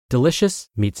Delicious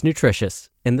meets nutritious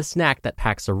in the snack that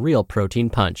packs a real protein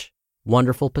punch.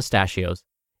 Wonderful Pistachios.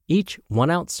 Each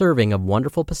 1-ounce serving of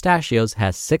Wonderful Pistachios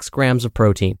has 6 grams of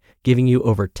protein, giving you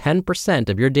over 10%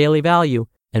 of your daily value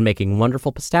and making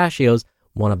Wonderful Pistachios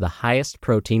one of the highest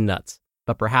protein nuts.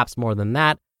 But perhaps more than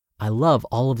that, I love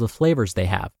all of the flavors they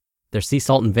have. Their sea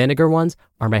salt and vinegar ones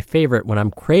are my favorite when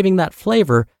I'm craving that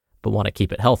flavor but want to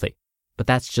keep it healthy. But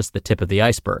that's just the tip of the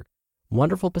iceberg.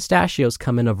 Wonderful Pistachios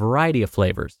come in a variety of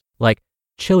flavors, like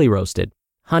chili roasted,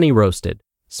 honey roasted,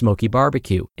 smoky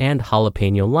barbecue, and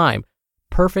jalapeno lime,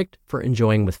 perfect for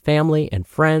enjoying with family and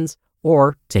friends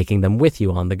or taking them with you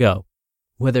on the go.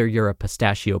 Whether you're a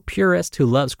pistachio purist who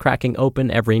loves cracking open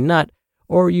every nut,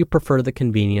 or you prefer the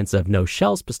convenience of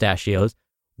no-shells pistachios,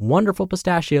 Wonderful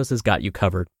Pistachios has got you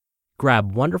covered.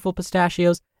 Grab Wonderful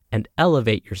Pistachios and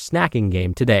elevate your snacking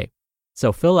game today.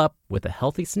 So fill up with a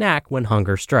healthy snack when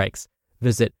hunger strikes.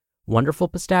 Visit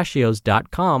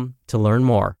wonderfulpistachios.com to learn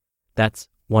more. That's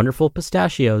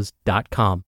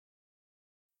wonderfulpistachios.com.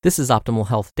 This is Optimal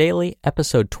Health Daily,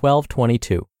 episode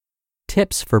 1222.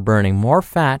 Tips for burning more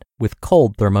fat with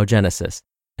cold thermogenesis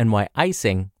and why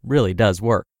icing really does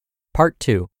work. Part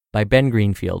 2 by Ben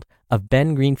Greenfield of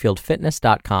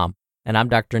bengreenfieldfitness.com. And I'm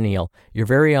Dr. Neil, your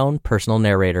very own personal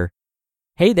narrator.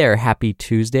 Hey there, happy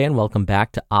Tuesday, and welcome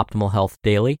back to Optimal Health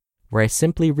Daily, where I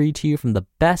simply read to you from the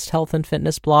best health and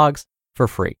fitness blogs for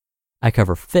free. I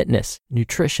cover fitness,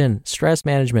 nutrition, stress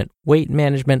management, weight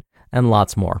management, and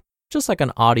lots more, just like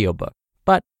an audiobook,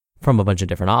 but from a bunch of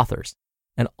different authors,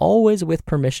 and always with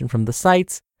permission from the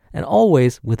sites, and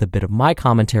always with a bit of my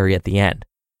commentary at the end.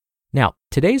 Now,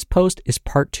 today's post is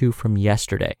part 2 from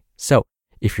yesterday, so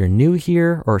if you're new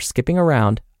here or skipping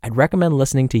around, I'd recommend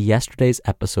listening to yesterday's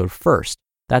episode first.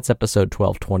 That's episode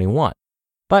 1221.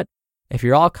 But if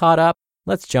you're all caught up,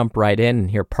 let's jump right in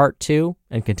and hear part 2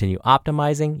 and continue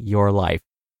optimizing your life.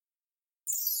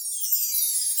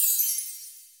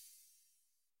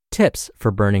 Tips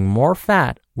for burning more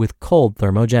fat with cold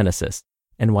thermogenesis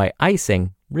and why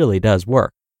icing really does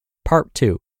work. Part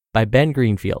 2 by Ben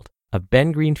Greenfield of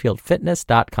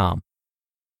bengreenfieldfitness.com.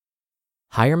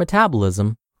 Higher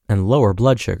metabolism and lower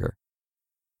blood sugar.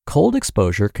 Cold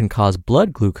exposure can cause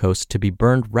blood glucose to be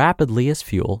burned rapidly as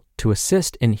fuel to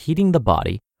assist in heating the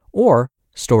body or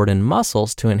stored in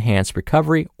muscles to enhance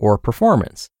recovery or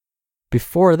performance.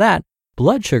 Before that,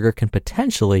 blood sugar can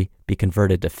potentially be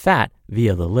converted to fat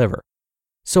via the liver.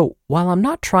 So while I'm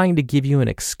not trying to give you an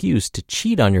excuse to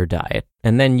cheat on your diet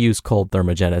and then use cold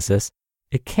thermogenesis,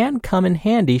 it can come in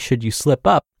handy should you slip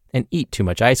up and eat too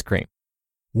much ice cream.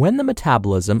 When the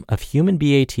metabolism of human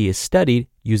BAT is studied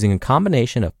using a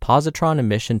combination of positron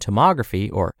emission tomography,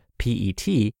 or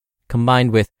PET,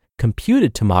 combined with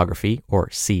computed tomography, or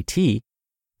CT,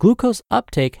 glucose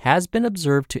uptake has been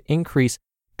observed to increase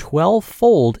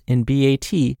 12-fold in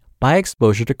BAT by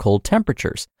exposure to cold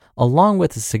temperatures, along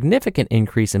with a significant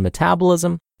increase in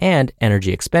metabolism and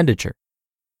energy expenditure.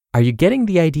 Are you getting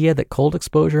the idea that cold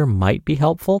exposure might be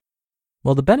helpful?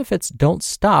 Well, the benefits don't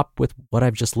stop with what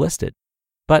I've just listed.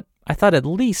 But I thought at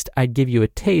least I'd give you a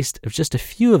taste of just a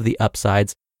few of the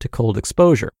upsides to cold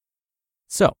exposure.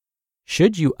 So,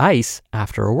 should you ice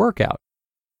after a workout?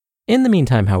 In the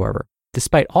meantime, however,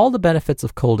 despite all the benefits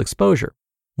of cold exposure,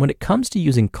 when it comes to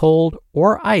using cold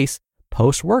or ice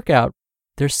post-workout,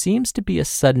 there seems to be a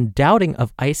sudden doubting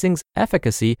of icing's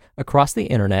efficacy across the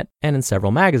internet and in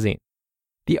several magazines.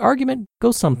 The argument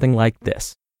goes something like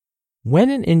this. When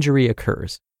an injury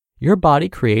occurs, your body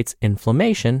creates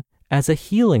inflammation as a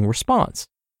healing response.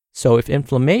 So if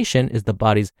inflammation is the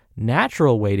body's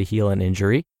natural way to heal an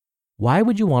injury, why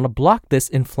would you want to block this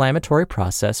inflammatory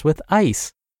process with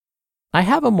ice? I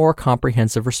have a more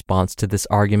comprehensive response to this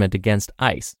argument against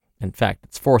ice. In fact,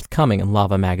 it's forthcoming in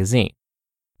Lava magazine.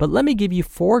 But let me give you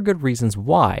 4 good reasons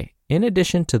why, in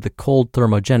addition to the cold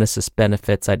thermogenesis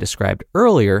benefits I described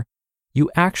earlier, you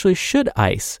actually should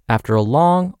ice after a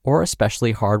long or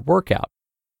especially hard workout,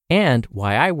 and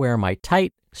why I wear my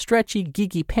tight, stretchy,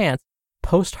 geeky pants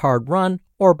post-hard run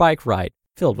or bike ride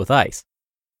filled with ice.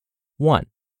 1.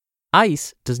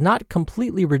 Ice does not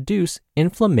completely reduce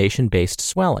inflammation-based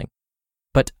swelling,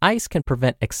 but ice can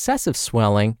prevent excessive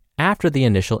swelling after the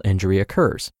initial injury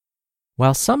occurs.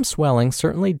 While some swelling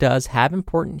certainly does have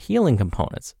important healing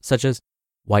components, such as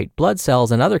white blood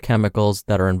cells and other chemicals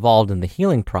that are involved in the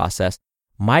healing process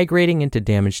migrating into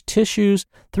damaged tissues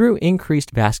through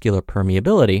increased vascular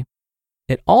permeability,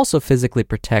 it also physically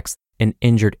protects an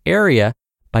injured area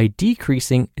by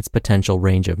decreasing its potential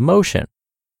range of motion.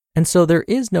 And so there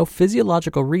is no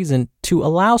physiological reason to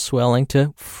allow swelling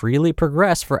to freely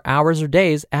progress for hours or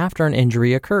days after an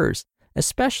injury occurs,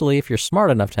 especially if you're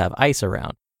smart enough to have ice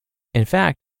around. In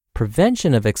fact,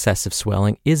 prevention of excessive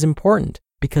swelling is important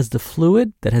because the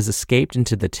fluid that has escaped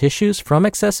into the tissues from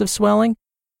excessive swelling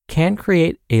can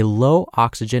create a low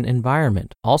oxygen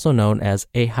environment, also known as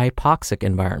a hypoxic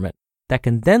environment, that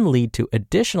can then lead to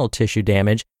additional tissue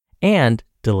damage and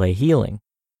delay healing.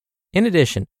 In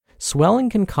addition, swelling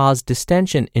can cause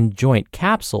distension in joint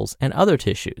capsules and other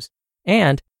tissues,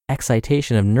 and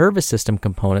excitation of nervous system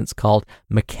components called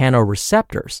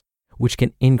mechanoreceptors, which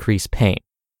can increase pain.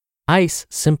 Ice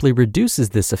simply reduces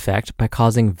this effect by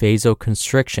causing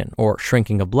vasoconstriction, or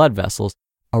shrinking of blood vessels,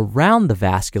 around the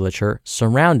vasculature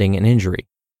surrounding an injury.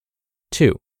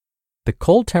 2. The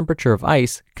cold temperature of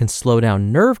ice can slow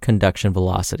down nerve conduction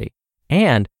velocity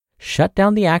and shut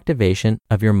down the activation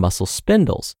of your muscle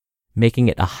spindles, making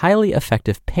it a highly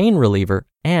effective pain reliever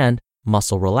and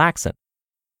muscle relaxant.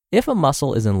 If a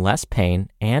muscle is in less pain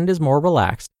and is more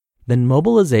relaxed, then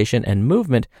mobilization and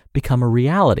movement become a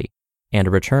reality, and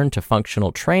a return to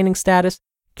functional training status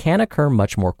can occur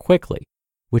much more quickly,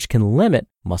 which can limit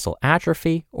muscle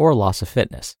atrophy or loss of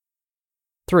fitness.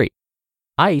 3.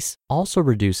 Ice also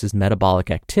reduces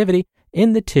metabolic activity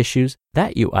in the tissues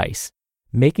that you ice,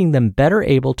 making them better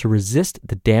able to resist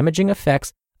the damaging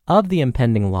effects of the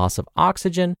impending loss of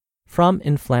oxygen from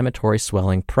inflammatory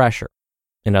swelling pressure.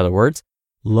 In other words,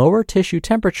 lower tissue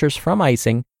temperatures from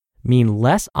icing mean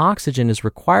less oxygen is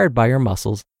required by your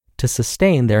muscles to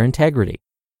sustain their integrity.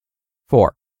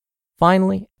 4.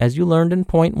 Finally, as you learned in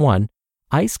point 1,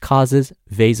 ice causes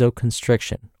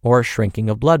vasoconstriction, or shrinking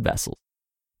of blood vessels.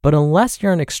 But unless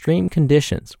you're in extreme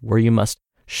conditions where you must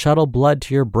shuttle blood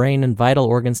to your brain and vital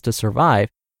organs to survive,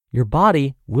 your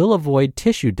body will avoid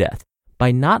tissue death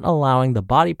by not allowing the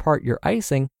body part you're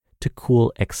icing to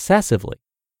cool excessively.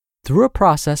 Through a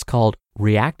process called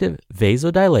reactive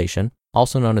vasodilation,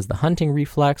 also known as the Hunting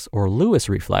reflex or Lewis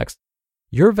reflex,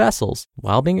 your vessels,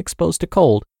 while being exposed to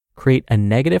cold, create a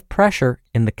negative pressure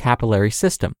in the capillary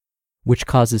system, which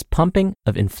causes pumping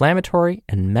of inflammatory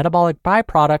and metabolic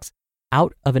byproducts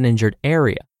out of an injured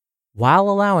area, while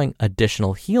allowing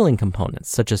additional healing components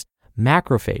such as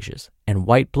macrophages and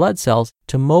white blood cells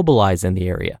to mobilize in the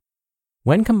area.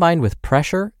 When combined with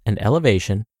pressure and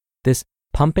elevation, this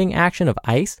pumping action of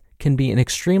ice can be an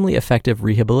extremely effective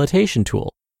rehabilitation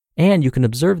tool, and you can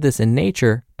observe this in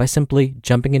nature by simply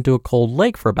jumping into a cold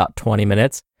lake for about 20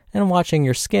 minutes and watching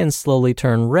your skin slowly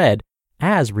turn red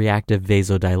as reactive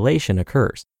vasodilation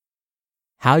occurs.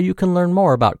 How you can learn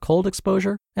more about cold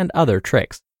exposure and other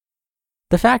tricks.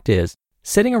 The fact is,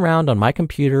 sitting around on my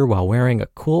computer while wearing a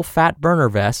cool fat burner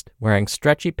vest, wearing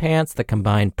stretchy pants that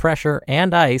combine pressure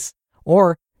and ice,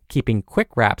 or keeping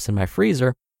quick wraps in my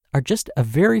freezer are just a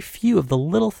very few of the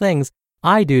little things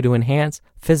I do to enhance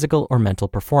physical or mental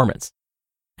performance.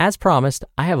 As promised,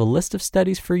 I have a list of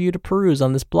studies for you to peruse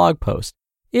on this blog post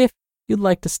if you'd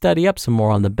like to study up some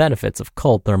more on the benefits of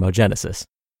cold thermogenesis.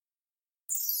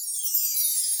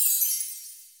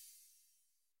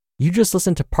 You just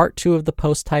listened to part 2 of the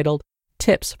post titled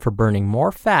Tips for Burning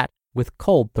More Fat with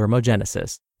Cold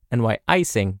Thermogenesis and Why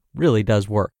Icing Really Does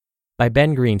Work by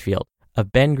Ben Greenfield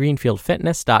of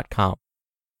bengreenfieldfitness.com.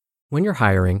 When you're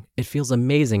hiring, it feels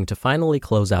amazing to finally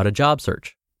close out a job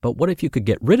search. But what if you could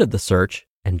get rid of the search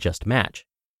and just match?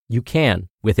 You can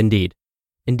with Indeed.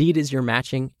 Indeed is your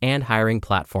matching and hiring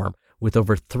platform with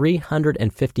over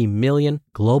 350 million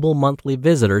global monthly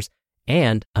visitors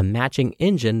and a matching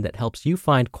engine that helps you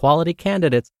find quality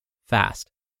candidates fast.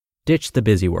 Ditch the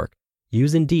busy work.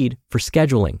 Use Indeed for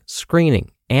scheduling,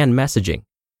 screening, and messaging.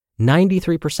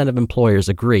 93% of employers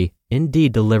agree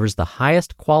Indeed delivers the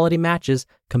highest quality matches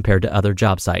compared to other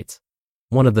job sites.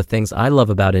 One of the things I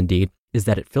love about Indeed is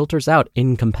that it filters out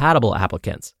incompatible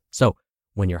applicants. So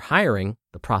when you're hiring,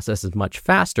 the process is much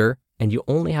faster and you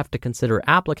only have to consider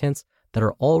applicants that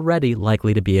are already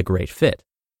likely to be a great fit.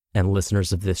 And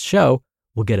listeners of this show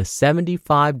will get a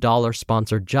 $75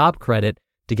 sponsored job credit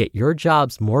to get your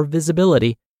jobs more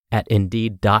visibility at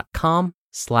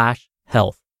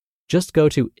Indeed.com/health. Just go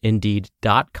to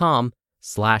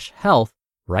Indeed.com/health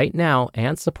right now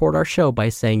and support our show by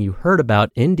saying you heard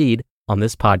about Indeed on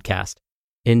this podcast.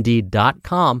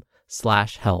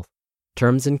 Indeed.com/health.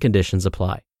 Terms and conditions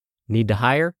apply. Need to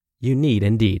hire? You need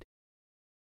Indeed.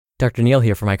 Dr. Neal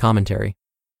here for my commentary.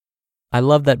 I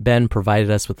love that Ben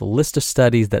provided us with a list of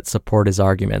studies that support his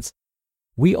arguments.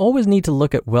 We always need to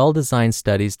look at well-designed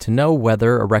studies to know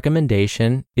whether a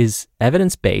recommendation is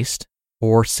evidence-based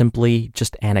or simply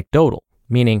just anecdotal,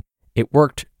 meaning it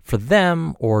worked for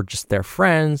them or just their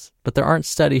friends, but there aren't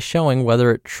studies showing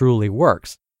whether it truly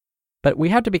works. But we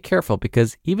have to be careful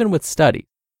because even with studies,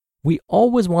 we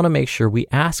always want to make sure we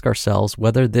ask ourselves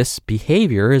whether this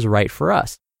behavior is right for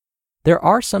us. There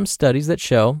are some studies that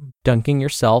show dunking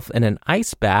yourself in an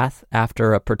ice bath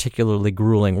after a particularly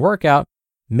grueling workout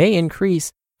may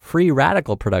increase free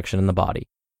radical production in the body.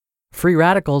 Free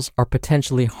radicals are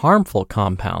potentially harmful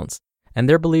compounds, and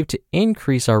they're believed to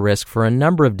increase our risk for a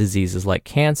number of diseases like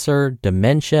cancer,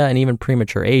 dementia, and even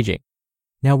premature aging.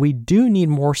 Now, we do need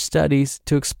more studies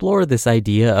to explore this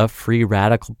idea of free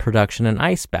radical production in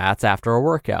ice baths after a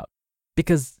workout.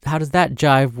 Because how does that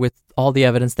jive with all the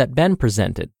evidence that Ben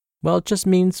presented? Well, it just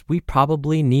means we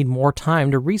probably need more time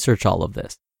to research all of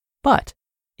this. But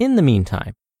in the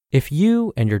meantime, if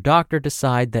you and your doctor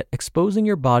decide that exposing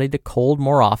your body to cold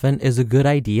more often is a good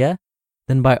idea,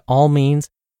 then by all means,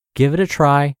 give it a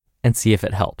try and see if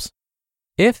it helps.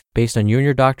 If, based on you and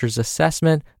your doctor's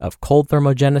assessment of cold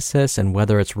thermogenesis and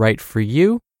whether it's right for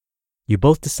you, you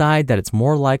both decide that it's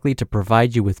more likely to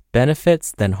provide you with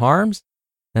benefits than harms,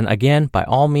 then again, by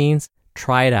all means,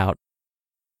 try it out.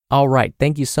 All right,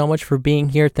 thank you so much for being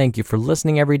here. Thank you for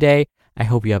listening every day. I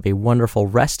hope you have a wonderful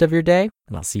rest of your day,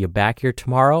 and I'll see you back here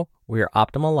tomorrow where your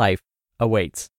optimal life awaits.